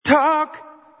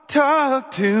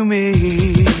Talk to me.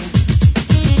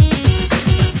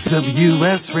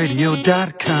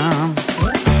 WSRadio.com.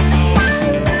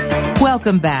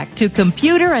 Welcome back to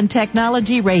Computer and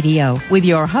Technology Radio with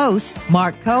your hosts,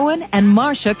 Mark Cohen and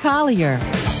Marcia Collier.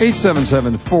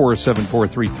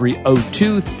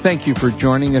 877-474-3302. Thank you for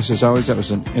joining us. As always, that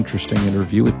was an interesting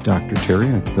interview with Dr. Terry.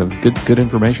 Good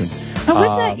information. Oh,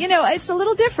 isn't that, it's a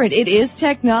little different. It is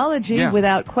technology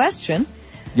without question.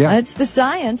 Yeah. It's the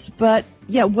science, but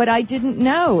what I didn't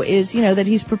know is, that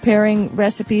he's preparing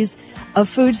recipes of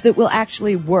foods that will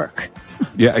actually work.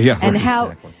 Yeah. And right, how,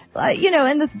 exactly.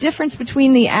 And the difference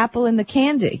between the apple and the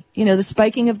candy, the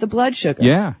spiking of the blood sugar.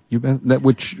 Yeah, you bet.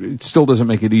 Which it still doesn't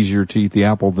make it easier to eat the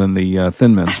apple than the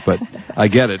Thin Mints, but I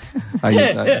get it.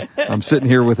 I'm sitting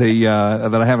here with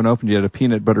that I haven't opened yet, a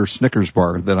peanut butter Snickers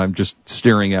bar that I'm just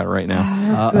staring at right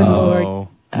now. Good Lord.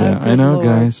 Yeah, I know,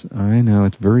 guys. I know,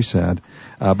 it's very sad.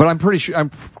 But I'm pretty sure,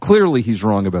 clearly he's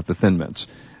wrong about the Thin Mints,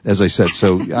 as I said.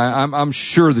 So I'm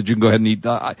sure that you can go ahead and eat,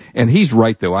 and he's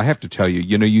right though. I have to tell you,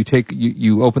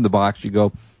 you open the box, you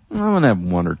go, I'm going to have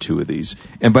one or two of these.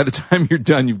 And by the time you're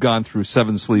done, you've gone through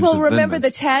 7 sleeves of Thin Mints. Well, remember the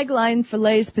tagline for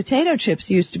Lay's potato chips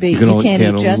used to be, you can't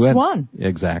eat just one.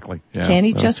 Exactly. Yeah. Can't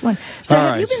eat just one. So All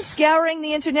have right. you been scouring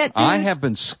the internet? I have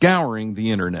been scouring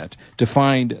the internet to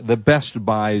find the best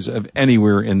buys of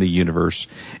anywhere in the universe.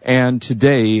 And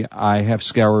today I have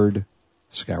scoured.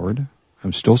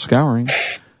 I'm still scouring.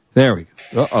 There we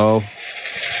go. Uh-oh.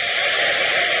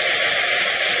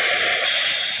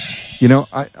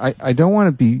 I don't want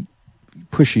to be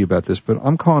pushy about this, but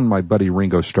I'm calling my buddy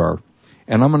Ringo Starr,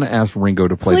 and I'm going to ask Ringo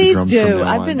to play the drums. Please do. From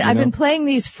now on, I've been playing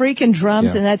these freaking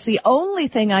drums, and that's the only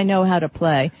thing I know how to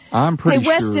play. I'm pretty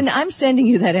sure. Hey, Weston, I'm sending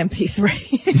you that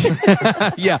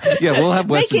MP3. yeah, we'll have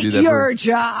Weston do that. Make it your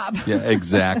job. Yeah,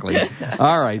 exactly.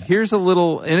 All right, here's a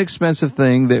little inexpensive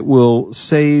thing that will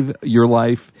save your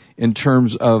life in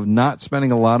terms of not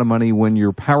spending a lot of money when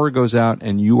your power goes out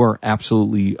and you are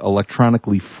absolutely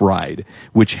electronically fried,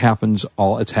 which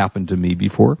it's happened to me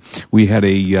before. We had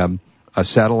a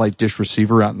satellite dish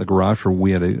receiver out in the garage, or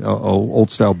we had a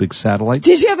old style big satellite.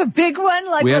 Did you have a big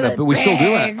one? We still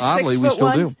do. Oddly, we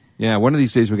still do. Yeah, one of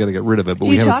these days we got to get rid of it. But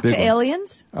do you talk to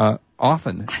aliens?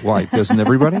 Often. Why? Doesn't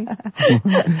everybody? Is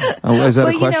that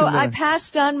a question? I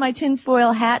passed on my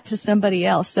tinfoil hat to somebody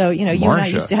else. So, you and I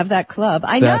used to have that club.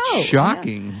 That's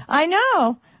shocking. I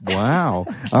know. Wow.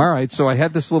 All right. So I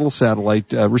had this little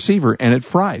satellite receiver, and it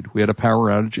fried. We had a power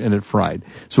outage, and it fried.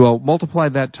 So I'll multiply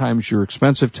that times your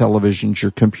expensive televisions, your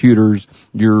computers,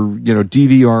 your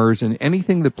DVRs, and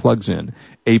anything that plugs in.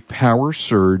 A power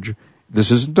surge, this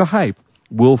isn't a hype,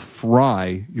 will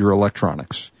fry your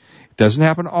electronics. It doesn't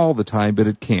happen all the time, but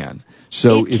it can.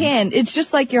 So it can. It's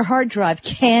just like your hard drive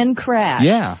can crash.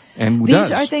 Yeah, and these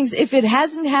are things. If it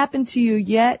hasn't happened to you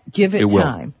yet, give it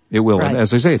time. It will. Right. And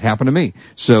as I say, it happened to me.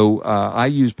 So I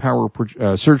use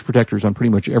surge protectors on pretty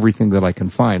much everything that I can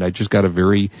find. I just got a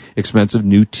very expensive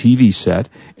new TV set,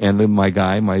 and then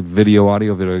my video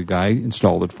guy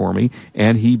installed it for me,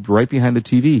 and right behind the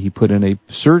TV, he put in a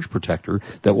surge protector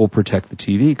that will protect the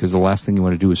TV, because the last thing you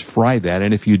want to do is fry that.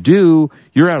 And if you do,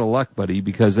 you're out of luck, buddy,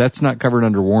 because that's not covered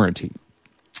under warranty.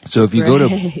 So if you go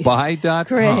to buy.com.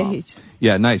 Great.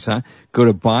 Yeah, nice, huh? Go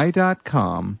to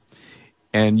buy.com.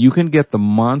 And you can get the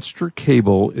monster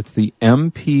cable. It's the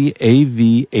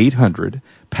MPAV 800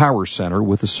 Power Center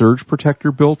with a surge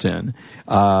protector built in.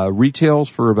 Retails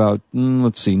for about,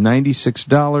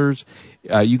 $96.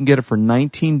 You can get it for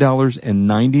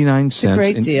 $19.99. It's a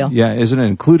great deal. Yeah, isn't it?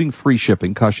 Including free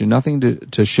shipping. Costs you nothing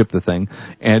to ship the thing.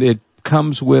 And it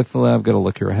comes with, I've got to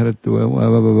look here. I had it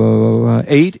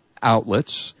 8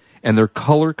 outlets, and they're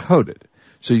color coded.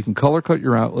 So you can color code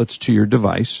your outlets to your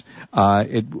device.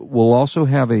 It will also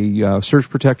have a surge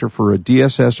protector for a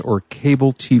DSS or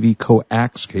cable TV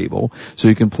coax cable. So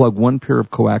you can plug one pair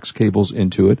of coax cables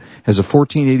into it. Has a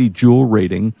 1480 joule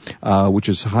rating, which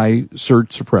is high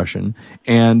surge suppression.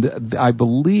 And I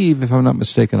believe, if I'm not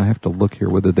mistaken, I have to look here,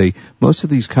 most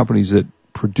of these companies that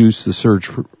produce the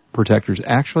surge protectors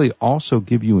actually also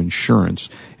give you insurance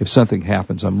if something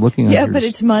happens. I'm looking at but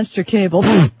it's monster cable.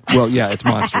 Well, yeah, it's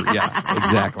monster. Yeah,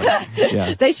 exactly.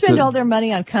 Yeah. They spend all their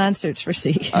money on concerts for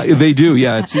CES. They do,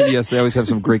 yeah. At CES, they always have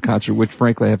some great concert, which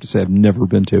frankly I have to say I've never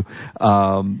been to.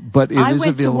 But I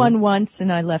went to one once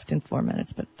and I left in 4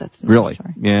 minutes, but that's not really.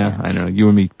 Sorry. Yeah, I know. You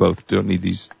and me both don't need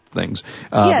these things.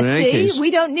 But in any case,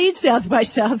 we don't need South by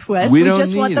Southwest. We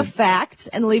just want the facts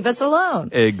and leave us alone.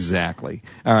 Exactly.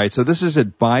 All right, so this is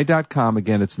at buy.com.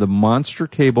 Again, it's the Monster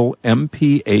Cable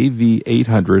MPAV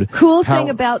 800. Cool thing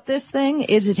about this thing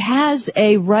is it has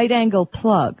a right angle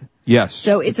plug. Yes.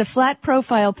 So it's a flat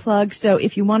profile plug, so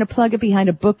if you want to plug it behind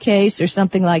a bookcase or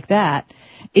something like that,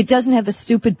 it doesn't have a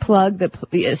stupid plug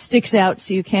that sticks out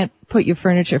so you can't put your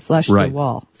furniture flush to the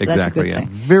wall. So exactly. That's a good thing.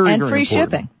 Very, and very free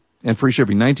important. shipping. And free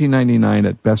shipping, $19.99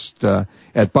 at best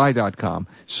at buy.com.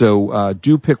 So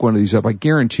do pick one of these up. I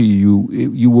guarantee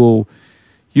you will.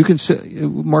 You can say,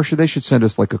 Marcia, they should send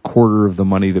us like a quarter of the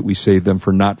money that we save them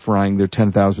for not frying their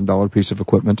 $10,000 piece of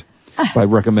equipment by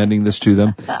recommending this to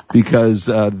them, because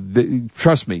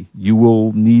trust me, you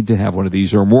will need to have one of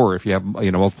these or more if you have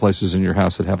multiple places in your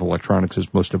house that have electronics,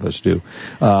 as most of us do.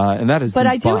 And that is. But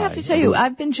I do have to tell you,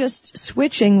 I've been just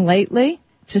switching lately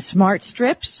to smart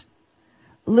strips,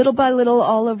 little by little,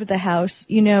 all over the house.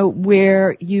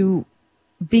 Where you,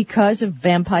 because of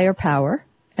vampire power.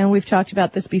 And we've talked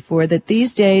about this before, that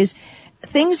these days,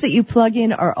 things that you plug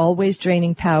in are always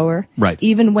draining power. Right.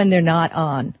 Even when they're not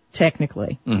on,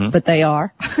 technically. Mm-hmm. But they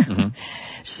are. Mm-hmm.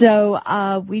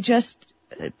 So, we just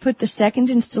put the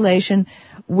second installation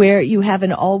where you have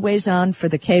an always on for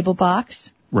the cable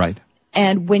box. Right.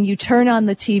 And when you turn on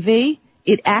the TV,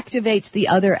 it activates the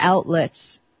other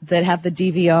outlets that have the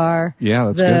DVR. Yeah,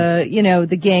 that's good.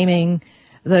 The gaming,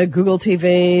 the Google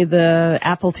TV, the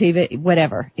Apple TV,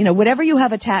 whatever. Whatever you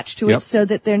have attached to it, so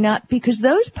that they're not, because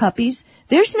those puppies,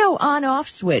 there's no on-off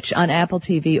switch on Apple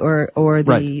TV or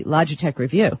the Logitech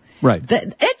Review. Right.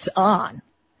 It's on.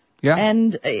 Yeah.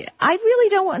 And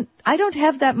I don't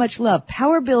have that much love.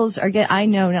 Power bills I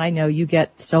know you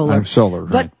get solar. I have solar,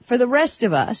 right. But for the rest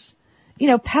of us,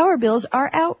 power bills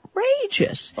are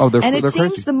outrageous. Oh, they're And it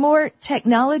seems crazy. the more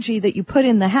technology that you put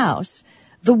in the house,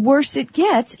 the worse it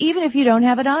gets, even if you don't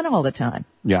have it on all the time.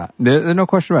 Yeah, there's no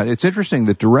question about it. It's interesting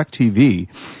that DirecTV,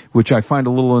 which I find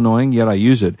a little annoying, yet I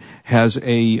use it, has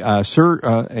a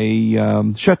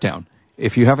shutdown.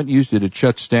 If you haven't used it, it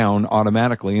shuts down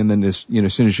automatically, and then as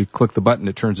soon as you click the button,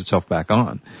 it turns itself back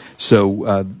on.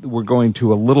 So we're going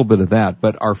to a little bit of that.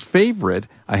 But our favorite,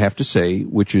 I have to say,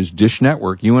 which is Dish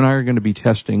Network, you and I are going to be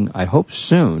testing, I hope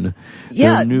soon.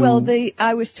 Yeah,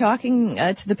 I was talking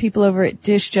to the people over at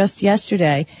Dish just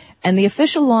yesterday, and the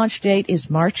official launch date is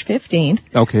March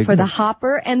 15th for the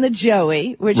Hopper and the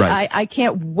Joey, which I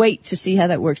can't wait to see how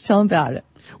that works. Tell them about it.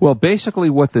 Well, basically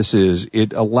what this is,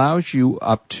 it allows you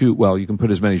up to, you can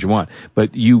put as many as you want,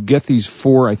 but you get these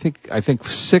 4, I think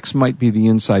 6 might be the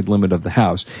inside limit of the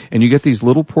house, and you get these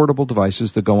little portable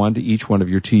devices that go onto each one of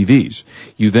your TVs.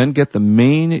 You then get the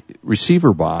main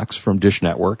receiver box from Dish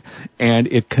Network, and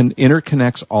it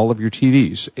interconnects all of your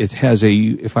TVs. It has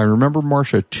if I remember,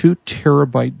 Marcia, 2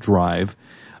 terabyte drive,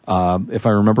 if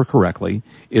I remember correctly.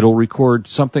 It'll record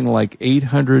something like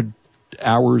 800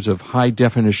 hours of high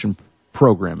definition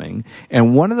programming.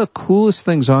 And one of the coolest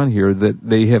things on here that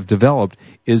they have developed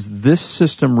is this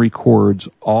system records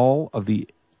all of the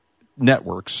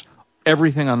networks,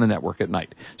 everything on the network at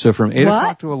night. So from 8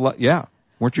 o'clock to 11,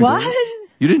 weren't you there?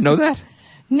 You didn't know that?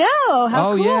 No,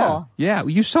 how cool. Yeah,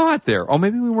 you saw it there. Oh,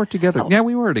 maybe we weren't together. Yeah,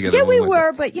 we were together. Yeah, we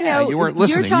were, but you weren't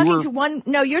listening.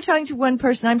 You're talking to one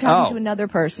person, I'm talking to another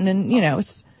person, and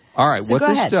it's... All right, so what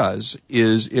this does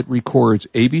is it records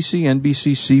ABC,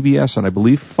 NBC, CBS, and I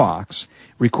believe Fox,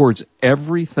 records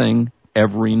everything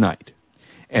every night.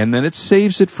 And then it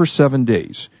saves it for 7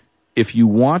 days. If you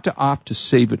want to opt to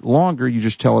save it longer, you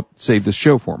just tell it, save this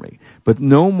show for me. But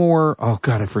no more, oh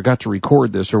God, I forgot to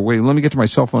record this, or wait, let me get to my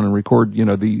cell phone and record,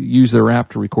 use their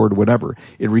app to record whatever.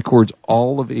 It records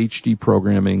all of HD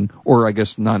programming, or I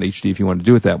guess non-HD if you want to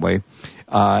do it that way,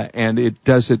 and it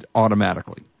does it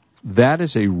automatically. That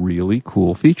is a really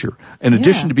cool feature. In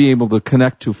addition to being able to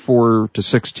connect to 4 to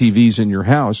 6 TVs in your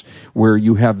house where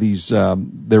you have these,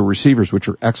 their receivers, which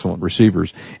are excellent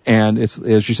receivers. And it's,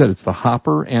 as you said, it's the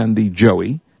Hopper and the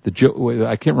Joey. I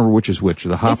can't remember which is which.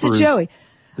 The Hopper It's a Joey.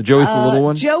 The Joey's the little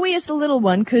one? Joey is the little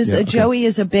one because a Joey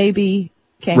is a baby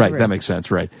kangaroo. Right, that makes sense,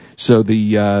 right. So so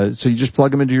you just plug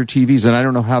them into your TVs, and I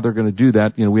don't know how they're going to do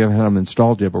that. We haven't had them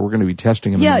installed yet, but we're going to be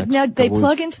testing them. Yeah, now they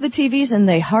plug into the TVs and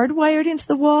they hardwired into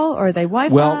the wall, or are they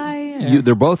Wi-Fi? Well,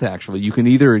 they're both actually.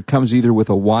 It comes either with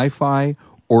a Wi-Fi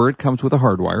or it comes with a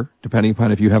hardwire, depending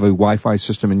upon if you have a Wi-Fi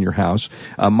system in your house.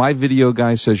 My video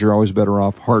guy says you're always better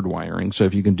off hardwiring, so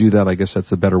if you can do that, I guess that's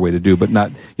the better way to do, but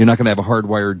you're not going to have a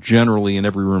hardwire generally in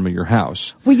every room of your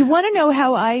house. Well, you want to know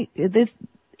how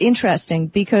interesting,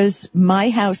 because my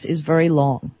house is very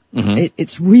long. Mm-hmm.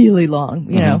 It's really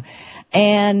long, you know,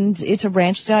 and it's a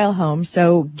ranch-style home,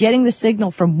 so getting the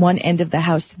signal from one end of the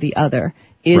house to the other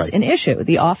is an issue.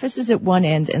 The office is at one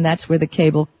end, and that's where the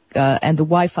cable and the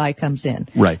Wi-Fi comes in.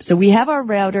 Right. So we have our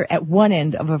router at one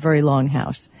end of a very long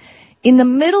house. In the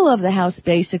middle of the house,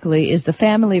 basically, is the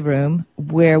family room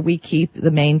where we keep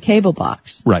the main cable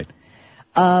box. Right.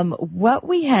 What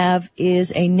we have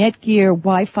is a Netgear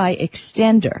Wi-Fi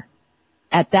extender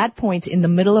at that point in the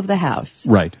middle of the house.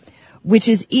 Right. Which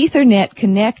is Ethernet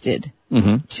connected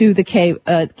to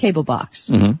the cable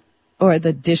box or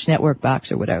the dish network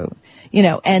box or whatever,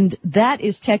 and that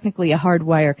is technically a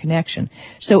hardwire connection.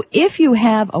 So if you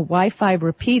have a Wi-Fi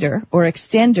repeater or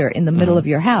extender in the middle of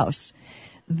your house,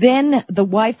 then the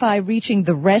Wi-Fi reaching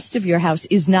the rest of your house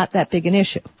is not that big an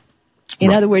issue.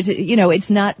 In other words, it's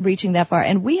not reaching that far.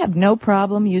 And we have no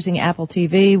problem using Apple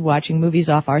TV, watching movies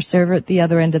off our server at the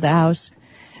other end of the house.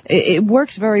 It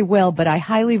works very well, but I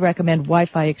highly recommend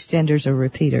Wi-Fi extenders or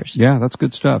repeaters. Yeah, that's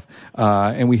good stuff.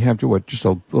 And we have just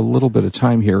a little bit of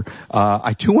time here.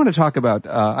 I do want to talk about,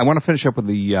 I want to finish up with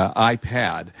the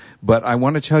iPad, but I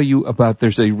want to tell you about,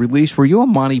 there's a release. Were you a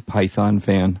Monty Python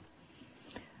fan?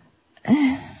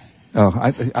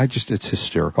 It's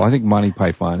hysterical. I think Monty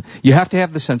Python, you have to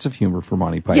have the sense of humor for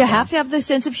Monty Python. You have to have the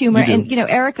sense of humor. And,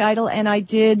 Eric Idle and I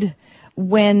did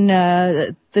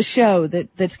when, the show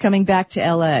that's coming back to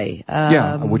L.A.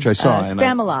 Which I saw.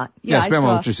 Spamalot.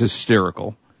 Spamalot, which is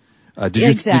hysterical.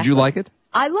 Did you like it?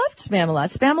 I loved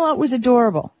Spamalot. Spamalot was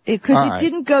adorable because it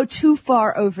didn't go too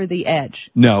far over the edge.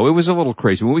 No, it was a little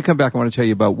crazy. When we come back, I want to tell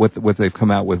you about what they've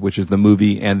come out with, which is the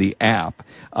movie and the app.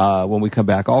 When we come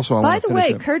back, also, by the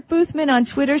way, Kurt Boothman on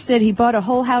Twitter said he bought a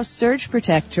whole house surge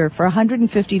protector for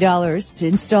 $150 to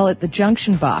install at the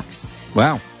junction box.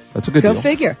 Wow, that's a good deal. Go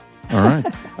figure. All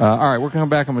right. We're coming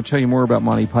back. I'm going to tell you more about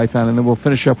Monty Python, and then we'll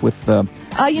finish up with...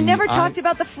 you never talked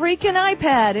about the freaking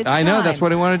iPad. I know. That's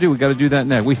what I want to do. We got to do that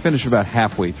next. We finished about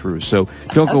halfway through, so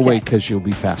don't go away because you'll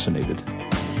be fascinated.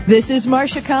 This is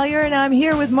Marcia Collier, and I'm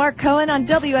here with Mark Cohen on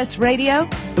WS Radio,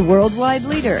 the worldwide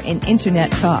leader in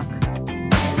Internet talk.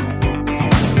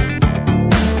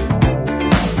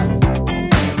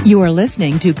 You are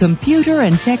listening to Computer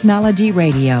and Technology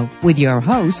Radio with your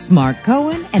hosts, Mark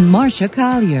Cohen and Marcia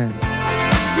Collier.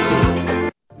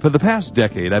 For the past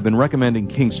decade, I've been recommending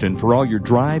Kingston for all your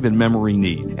drive and memory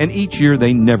need, and each year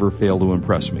they never fail to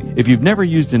impress me. If you've never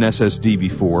used an SSD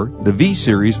before, the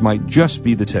V-Series might just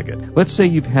be the ticket. Let's say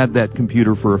you've had that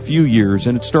computer for a few years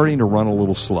and it's starting to run a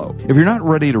little slow. If you're not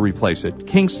ready to replace it,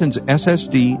 Kingston's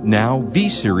SSD Now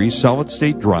V-Series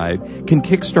solid-state drive can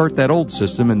kickstart that old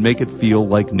system and make it feel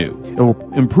like new.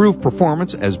 It'll improve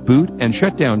performance as boot and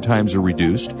shutdown times are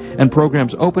reduced, and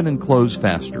programs open and close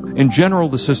faster. In general,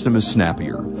 the system is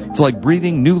snappier. It's like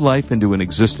breathing new life into an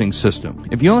existing system.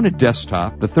 If you own a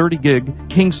desktop, the 30-gig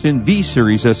Kingston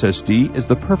V-Series SSD is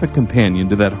the perfect companion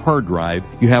to that hard drive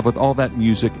you have with all that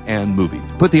music and movie.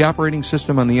 Put the operating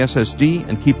system on the SSD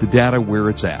and keep the data where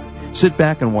it's at. Sit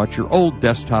back and watch your old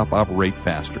desktop operate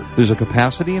faster. There's a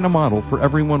capacity and a model for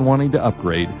everyone wanting to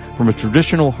upgrade from a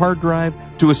traditional hard drive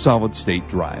to a solid-state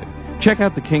drive. Check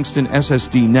out the Kingston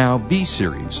SSD Now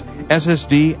V-Series.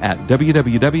 SSD at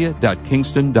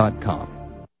www.kingston.com.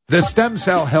 The Stem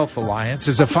Cell Health Alliance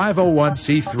is a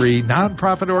 501c3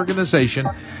 nonprofit organization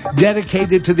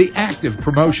dedicated to the active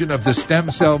promotion of the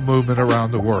stem cell movement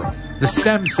around the world. The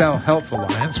Stem Cell Health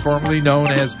Alliance, formerly known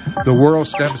as the World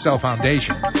Stem Cell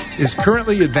Foundation, is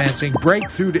currently advancing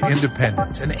Breakthrough to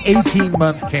Independence, an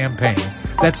 18-month campaign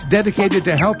that's dedicated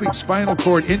to helping spinal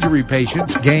cord injury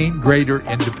patients gain greater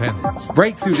independence.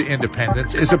 Breakthrough to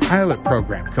Independence is a pilot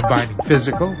program combining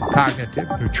physical, cognitive,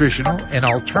 nutritional, and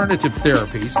alternative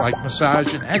therapies like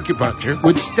massage and acupuncture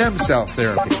with stem cell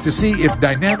therapy to see if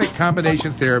dynamic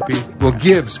combination therapy will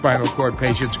give spinal cord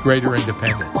patients greater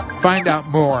independence. Find out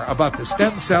more about the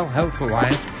Stem Cell Health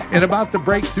Alliance and about the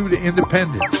Breakthrough to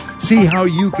Independence. See how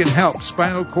you can help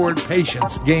spinal cord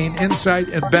patients gain insight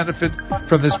and benefit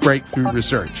from this breakthrough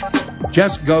research.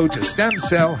 Just go to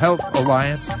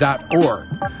stemcellhealthalliance.org.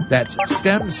 That's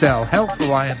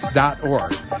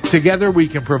stemcellhealthalliance.org. Together we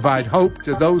can provide hope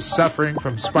to those suffering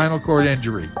from spinal cord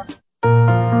injury.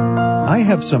 I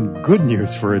have some good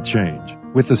news for a change.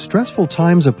 With the stressful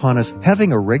times upon us,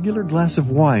 having a regular glass of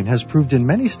wine has proved in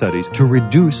many studies to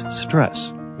reduce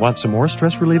stress. Want some more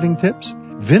stress-relieving tips?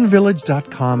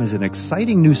 VinVillage.com is an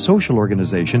exciting new social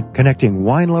organization connecting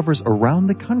wine lovers around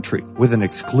the country with an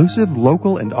exclusive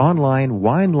local and online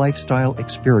wine lifestyle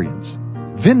experience.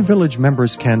 Vin Village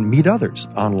members can meet others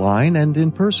online and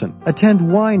in person,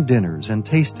 attend wine dinners and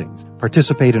tastings,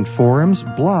 participate in forums,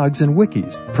 blogs, and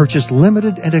wikis, purchase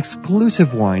limited and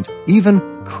exclusive wines,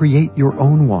 even create your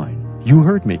own wine. You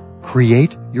heard me.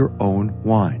 Create your own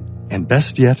wine. And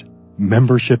best yet,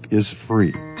 membership is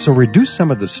free. So reduce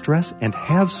some of the stress and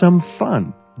have some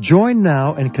fun. Join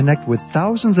now and connect with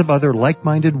thousands of other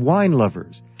like-minded wine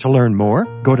lovers. To learn more,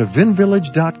 go to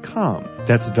vinvillage.com.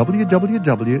 That's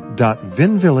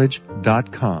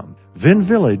www.vinvillage.com. Vin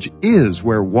Village is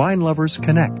where wine lovers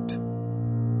connect.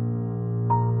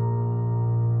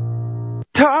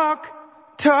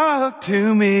 Talk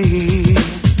to me.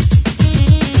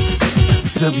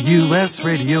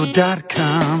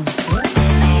 WSRadio.com.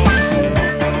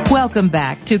 Welcome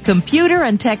back to Computer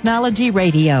and Technology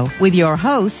Radio with your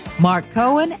hosts, Mark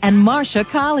Cohen and Marcia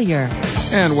Collier.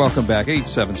 And welcome back,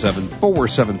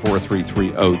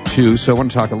 877-474-3302. So I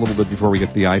want to talk a little bit before we get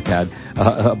to the iPad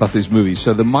about these movies.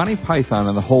 So the Monty Python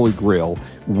and the Holy Grail,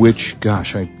 which,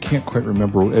 gosh, I can't quite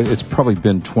remember. It's probably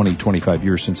been 20, 25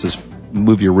 years since this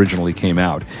movie originally came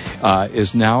out,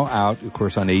 is now out, of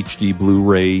course, on HD,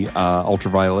 Blu-ray,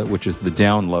 Ultraviolet, which is the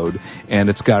download, and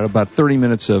it's got about 30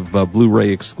 minutes of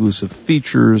Blu-ray exclusive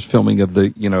features, filming of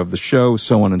the show,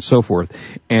 so on and so forth,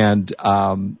 and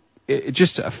it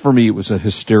just, for me, it was a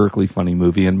hysterically funny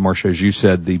movie, and Marcia, as you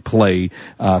said, the play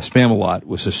Spam-A-Lot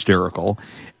was hysterical,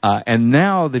 and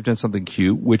now they've done something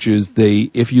cute, which is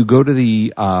if you go to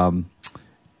the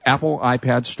Apple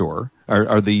iPad store,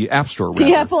 or the App Store, rather.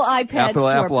 The Apple iPad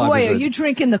store. Boy, are you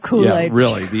drinking the Kool-Aid. Yeah,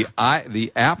 really.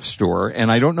 The App Store, and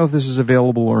I don't know if this is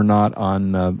available or not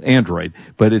on Android,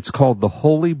 but it's called The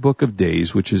Holy Book of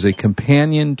Days, which is a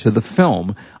companion to the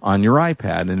film on your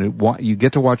iPad, and you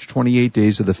get to watch 28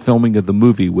 days of the filming of the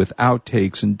movie with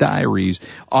outtakes and diaries,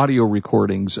 audio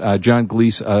recordings. John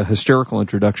Gleese, a hysterical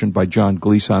introduction by John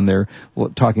Gleese on there,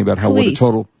 talking about what a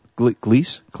total...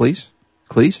 Gleese? Cleese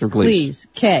or Gleese? Gleese.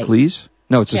 K. Gleese?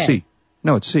 No, it's a C.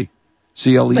 No, it's C.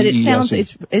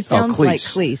 C-L-E-E-S-E. But it sounds like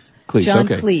Cleese. Cleese,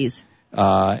 John okay. Cleese.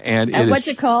 And what's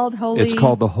it called? It's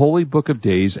called the Holy Book of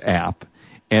Days app.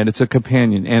 And it's a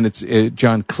companion, and it's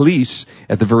John Cleese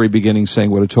at the very beginning saying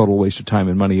what a total waste of time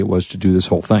and money it was to do this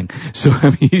whole thing. So, I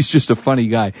mean, he's just a funny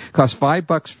guy. Costs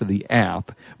 $5 for the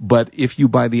app, but if you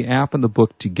buy the app and the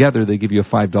book together, they give you a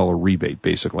 $5 rebate,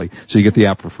 basically. So you get the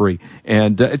app for free.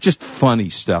 And just funny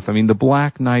stuff. I mean, the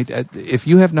Black Knight, if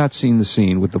you have not seen the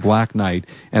scene with the Black Knight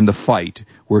and the fight,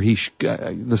 where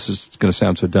this is going to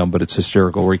sound so dumb, but it's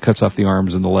hysterical, where he cuts off the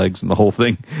arms and the legs and the whole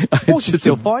thing. It's just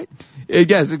still fight?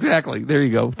 Yes, exactly. There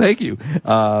you go. Thank you.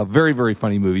 Very, very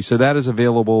funny movie. So that is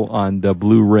available on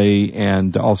Blu-ray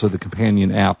and also the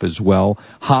companion app as well.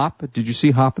 Hop. Did you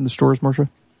see Hop in the stores, Marcia?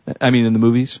 I mean, in the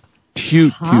movies?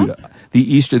 Cute.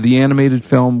 The animated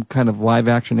film, kind of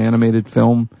live-action animated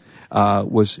film,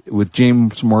 was with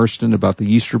James Marsden about the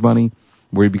Easter Bunny,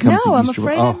 where he becomes the Easter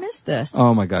Bunny. I'm afraid I missed this.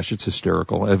 Oh my gosh, it's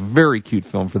hysterical. A very cute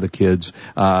film for the kids.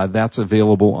 That's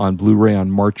available on Blu-ray on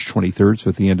March 23rd, so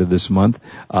at the end of this month.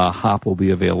 Hop will be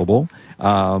available.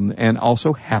 And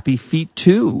also Happy Feet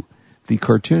 2. The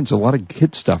cartoons, a lot of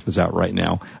kid stuff is out right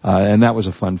now. And that was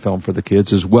a fun film for the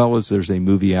kids, as well as there's a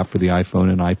movie app for the iPhone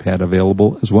and iPad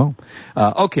available as well.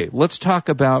 Okay, let's talk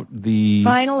about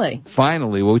Finally,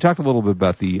 well, we talked a little bit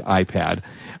about the iPad.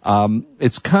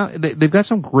 They've got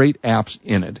some great apps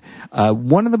in it.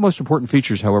 One of the most important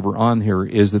features, however, on here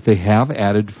is that they have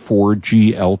added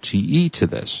 4G LTE to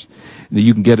this.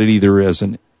 You can get it either as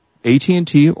an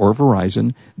AT&T or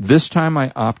Verizon. This time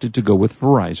I opted to go with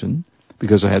Verizon,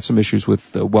 because I had some issues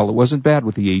with, it wasn't bad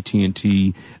with the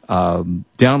AT&T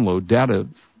download data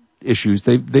issues.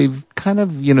 They've kind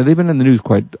of, they've been in the news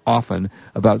quite often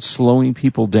about slowing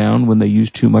people down when they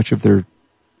use too much of their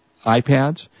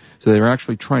iPads. So they're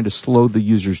actually trying to slow the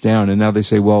users down. And now they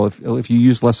say, well, if you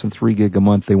use less than 3 gig a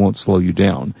month, they won't slow you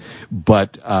down.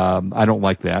 But I don't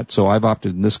like that. So I've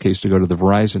opted in this case to go to the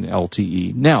Verizon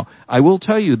LTE. Now, I will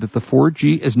tell you that the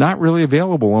 4G is not really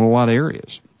available in a lot of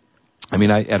areas. I mean,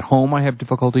 at home I have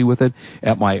difficulty with it.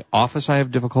 At my office I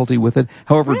have difficulty with it.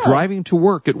 However, driving to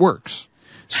work, it works.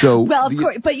 So, well, of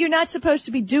course, but you're not supposed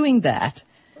to be doing that.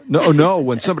 No.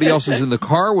 When somebody else is in the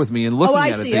car with me and looking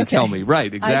at it, they tell me.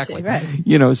 Right, exactly. I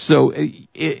see, right. So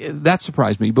that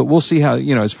surprised me. But we'll see how,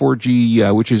 as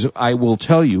 4G, which is, I will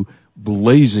tell you,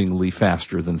 blazingly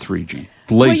faster than 3G.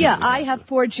 I have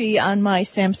 4G on my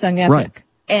Samsung Epic. Right.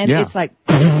 And it's like...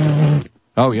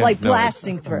 Oh, yeah.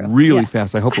 Blasting through. Really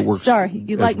fast. I hope it works. Sorry,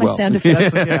 you like my sound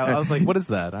effects? I was like, what is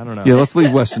that? I don't know. Yeah, let's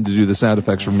leave Weston to do the sound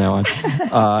effects from now on.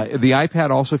 The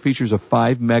iPad also features a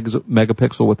 5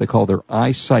 megapixel, what they call their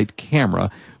EyeSight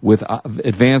camera, with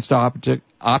advanced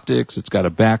optics. It's got a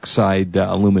backside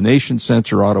illumination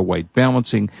sensor, auto white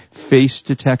balancing, face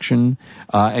detection,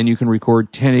 and you can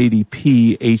record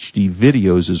 1080p HD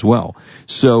videos as well.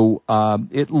 So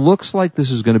it looks like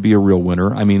this is going to be a real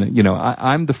winner. I mean,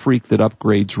 I'm the freak that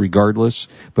upgrades regardless,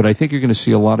 but I think you're going to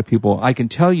see a lot of people. I can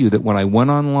tell you that when I went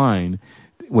online,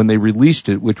 when they released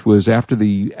it, which was after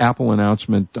the Apple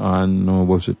announcement on,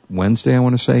 was it Wednesday, I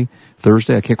want to say?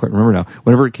 Thursday? I can't quite remember now.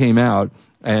 Whenever it came out,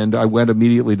 and I went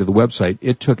immediately to the website,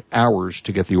 it took hours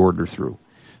to get the order through.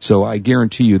 So I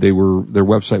guarantee you their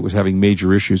website was having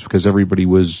major issues because everybody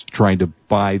was trying to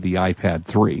buy the iPad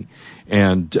 3.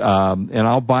 And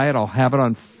I'll buy it. I'll have it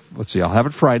on, I'll have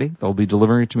it Friday. They'll be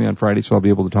delivering it to me on Friday, so I'll be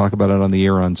able to talk about it on the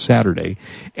air on Saturday.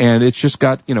 And it's just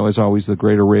got, as always, the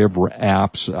great array of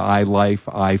apps, iLife,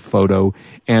 iPhoto.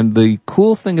 And the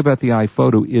cool thing about the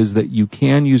iPhoto is that you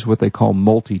can use what they call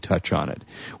multi-touch on it,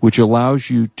 which allows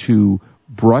you to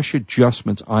brush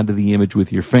adjustments onto the image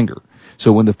with your finger.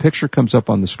 So when the picture comes up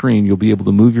on the screen, you'll be able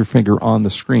to move your finger on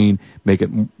the screen, make it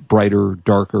brighter,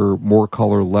 darker, more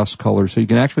color, less color. So you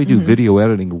can actually do video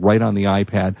editing right on the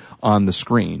iPad on the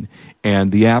screen.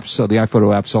 And the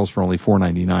iPhoto app sells for only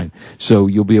 $4.99. So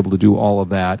you'll be able to do all of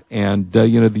that. And, the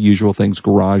usual things,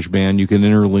 GarageBand, you can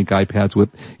interlink iPads with,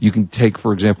 you can take,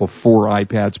 for example, 4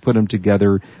 iPads, put them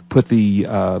together, put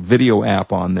the video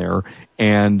app on there,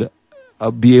 and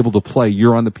be able to play.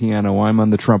 You're on the piano, I'm on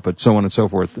the trumpet, so on and so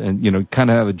forth, and kind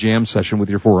of have a jam session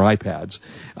with your 4 iPads,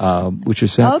 which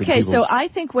is sad. Okay, so I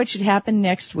think what should happen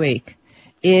next week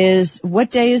is,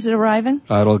 what day is it arriving?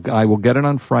 I will get it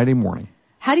on Friday morning.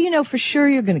 How do you know for sure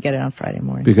you're going to get it on Friday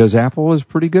morning? Because Apple is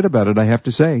pretty good about it, I have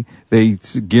to say. They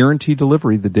guarantee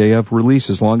delivery the day of release,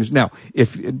 as long as... Now,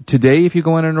 if you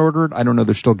go in and order it, I don't know,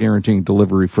 they're still guaranteeing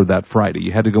delivery for that Friday.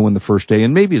 You had to go in the first day,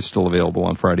 and maybe it's still available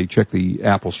on Friday. Check the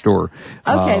Apple Store.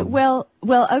 Okay,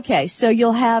 okay, so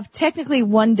you'll have technically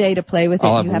one day to play with it.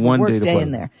 I'll you have one a work day in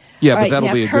there. Yeah, all but right, that'll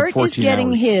now be a good 14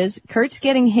 hours. Kurt's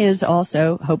getting his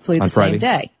also, hopefully the Friday? same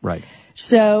day. Right.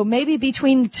 So maybe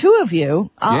between the two of you,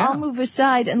 I'll move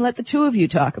aside and let the two of you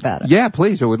talk about it. Yeah,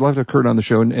 please. I would love to have Kurt on the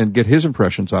show and get his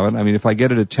impressions of it. I mean, if I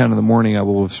get it at 10 in the morning, I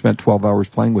will have spent 12 hours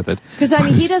playing with it. Because,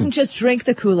 he doesn't just drink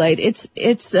the Kool-Aid.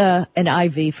 It's an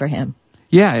IV for him.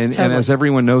 Yeah, and Totally. and as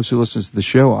everyone knows who listens to the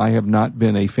show, I have not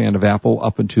been a fan of Apple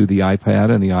up until the iPad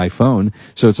and the iPhone.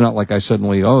 So it's not like I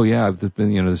suddenly, I've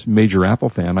been, this major Apple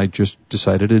fan. I just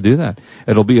decided to do that.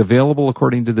 It'll be available,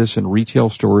 according to this, in retail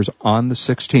stores on the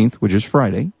 16th, which is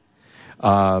Friday.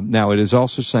 Now, it is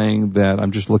also saying that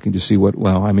I'm just looking to see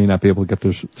I may not be able to get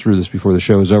through this before the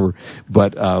show is over,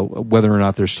 but whether or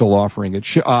not they're still offering it.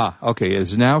 Okay, it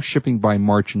is now shipping by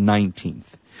March 19th.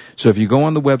 So if you go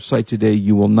on the website today,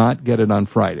 you will not get it on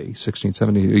Friday, 16th,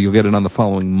 17th, you'll get it on the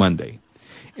following Monday.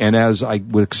 And as I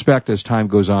would expect, as time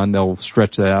goes on, they'll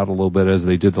stretch that out a little bit, as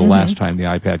they did the last time the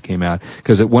iPad came out,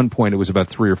 because at one point it was about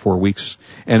 3 or 4 weeks.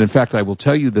 And in fact, I will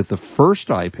tell you that the first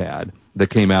iPad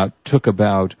that came out took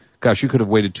about, you could have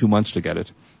waited 2 months to get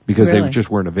it, because they just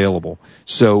weren't available.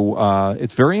 So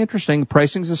it's very interesting.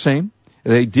 Pricing's the same.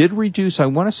 They did reduce, I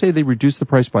want to say they reduced the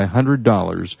price by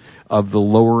 $100 of the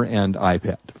lower end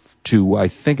iPad to, I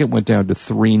think it went down to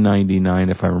 $399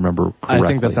 if I remember correctly. I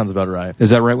think that sounds about right. Is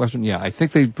that right, Weston? Yeah, I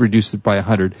think they reduced it by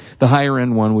 $100. The higher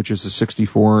end one, which is the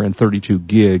 64 and 32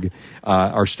 gig,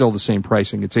 are still the same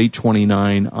pricing. It's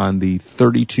 $829 on the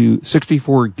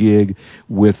 64 gig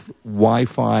with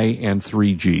Wi-Fi and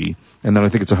 3G. And then I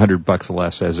think it's $100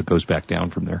 less as it goes back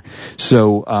down from there.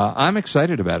 So, I'm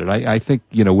excited about it. I think,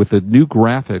 with the new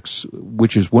graphics,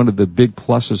 which is one of the big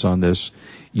pluses on this,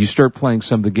 you start playing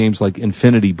some of the games like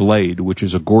Infinity Blade, which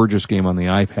is a gorgeous game on the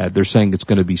iPad. They're saying it's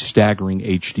going to be staggering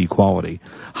HD quality.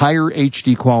 Higher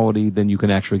HD quality than you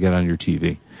can actually get on your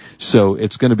TV. So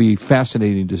it's going to be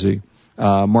fascinating to see.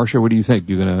 Marcia, what do you think?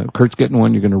 Kurt's getting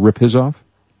one, you're going to rip his off?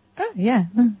 Yeah.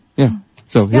 Yeah.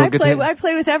 So I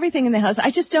play with everything in the house.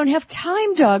 I just don't have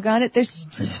time, doggone it. There's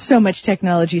so much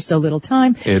technology, so little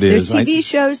time. It is. There's TV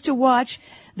shows to watch.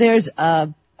 There's a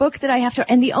book that I have to,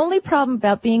 and the only problem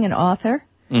about being an author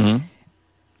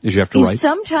is you have to write.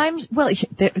 Sometimes,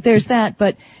 there's that,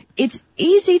 but it's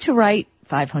easy to write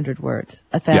 500 words,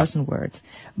 1,000 words.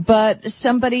 But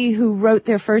somebody who wrote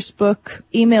their first book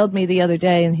emailed me the other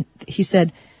day, and he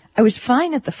said, I was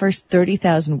fine at the first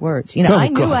 30,000 words. I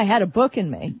knew I had a book in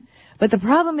me. But the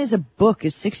problem is a book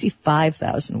is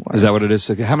 65,000 words. Is that what it is?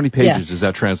 How many pages does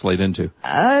that translate into?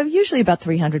 Usually about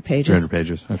 300 pages. 300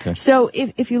 pages, okay. So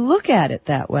if you look at it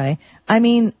that way, I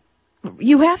mean,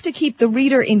 you have to keep the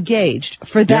reader engaged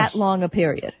for that long a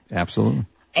period. Absolutely.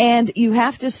 And you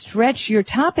have to stretch your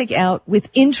topic out with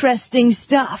interesting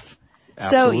stuff.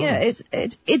 Absolutely. So,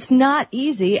 it's not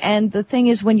easy. And the thing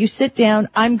is, when you sit down,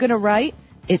 I'm going to write,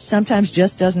 it sometimes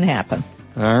just doesn't happen.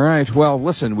 All right. Well,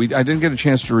 listen, I didn't get a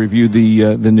chance to review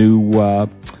the new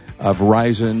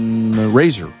Verizon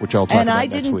Razor, which I'll talk and about I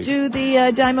next didn't week. do the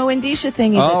Dymo Indicia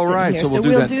thingy. All that's right, here, so we'll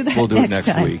do that. We'll do it next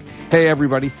time. week. Hey,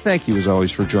 everybody, thank you as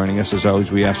always for joining us. As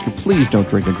always, we ask you, please don't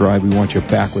drink and drive. We want you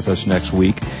back with us next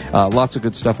week. Lots of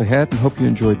good stuff ahead, and hope you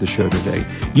enjoyed the show today.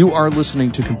 You are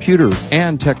listening to Computer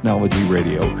and Technology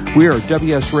Radio. We are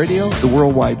WS Radio, the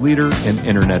worldwide leader in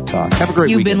Internet talk. Have a great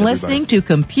You've weekend, been listening to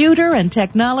Computer and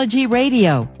Technology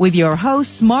Radio with your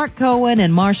hosts Mark Cohen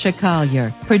and Marcia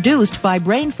Collier. Produced by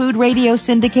Brain Food Radio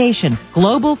Syndication,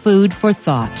 global food for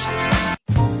thought.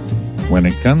 When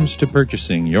it comes to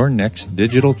purchasing your next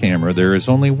digital camera, there is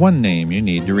only one name you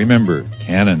need to remember: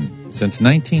 Canon. Since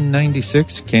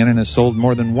 1996, Canon has sold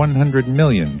more than 100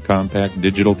 million compact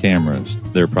digital cameras.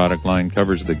 Their product line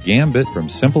covers the gambit from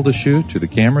simple to shoot to the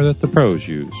camera that the pros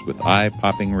use, with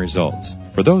eye-popping results.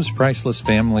 For those priceless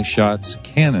family shots,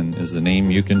 Canon is the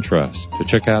name you can trust. To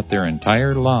check out their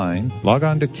entire line, log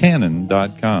on to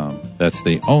Canon.com. That's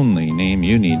the only name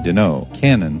you need to know,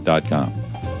 Canon.com.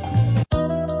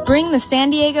 Bring the San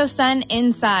Diego sun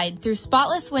inside through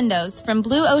spotless windows from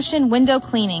Blue Ocean Window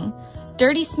Cleaning.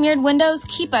 Dirty, smeared windows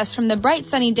keep us from the bright,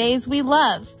 sunny days we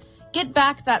love. Get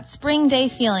back that spring day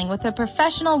feeling with a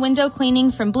professional window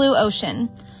cleaning from Blue Ocean.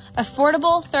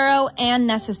 Affordable, thorough, and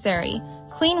necessary.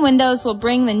 Clean windows will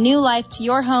bring the new life to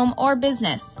your home or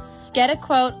business. Get a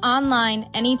quote online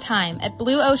anytime at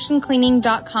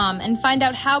blueoceancleaning.com and find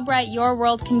out how bright your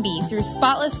world can be through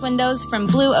spotless windows from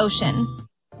Blue Ocean.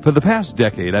 For the past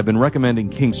decade, I've been recommending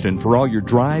Kingston for all your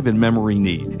drive and memory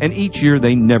need, and each year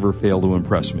they never fail to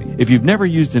impress me. If you've never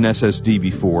used an SSD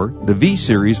before, the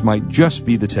V-Series might just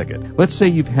be the ticket. Let's say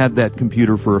you've had that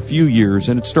computer for a few years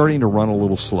and it's starting to run a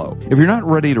little slow. If you're not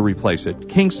ready to replace it,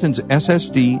 Kingston's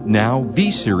SSD Now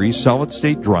V-Series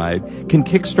solid-state drive can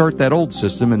kickstart that old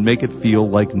system and make it feel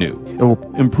like new.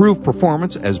 It'll improve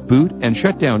performance as boot and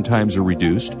shutdown times are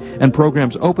reduced, and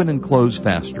programs open and close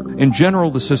faster. In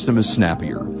general, the system is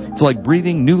snappier. It's like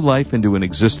breathing new life into an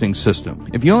existing system.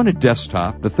 If you own a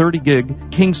desktop, the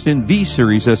 30-gig Kingston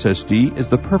V-Series SSD is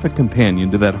the perfect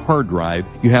companion to that hard drive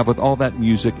you have with all that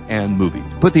music and movies.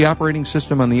 Put the operating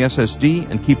system on the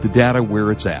SSD and keep the data where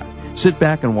it's at. Sit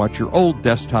back and watch your old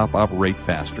desktop operate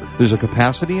faster. There's a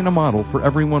capacity and a model for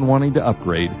everyone wanting to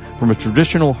upgrade from a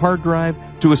traditional hard drive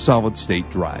to a solid-state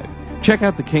drive. Check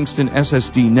out the Kingston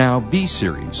SSD Now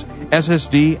V-Series.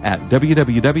 SSD at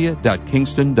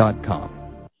www.kingston.com.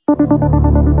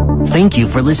 Thank you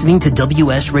for listening to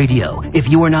WS Radio. If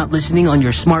you are not listening on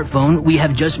your smartphone, we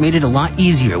have just made it a lot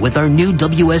easier with our new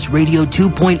WS Radio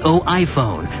 2.0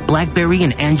 iPhone, BlackBerry,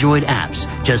 and Android apps.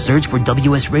 Just search for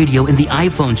WS Radio in the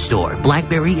iPhone store,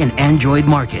 BlackBerry, and Android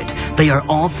market. They are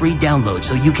all free downloads,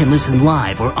 so you can listen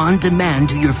live or on demand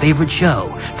to your favorite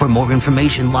show. For more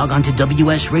information, log on to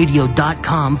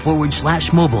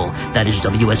wsradio.com/mobile. That is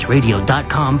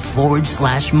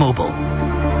wsradio.com/mobile.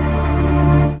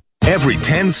 Every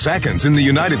 10 seconds in the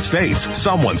United States,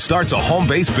 someone starts a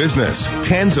home-based business.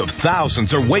 Tens of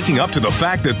thousands are waking up to the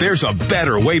fact that there's a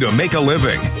better way to make a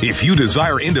living. If you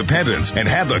desire independence and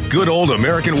have the good old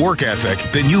American work ethic,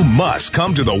 then you must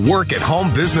come to the Work at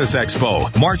Home Business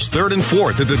Expo, March 3rd and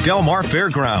 4th at the Del Mar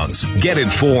Fairgrounds. Get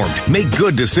informed, make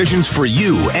good decisions for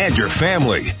you and your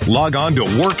family. Log on to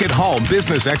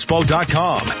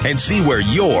workathomebussinessexpo.com and see where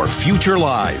your future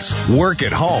lies.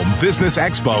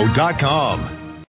 Workathomebussinessexpo.com.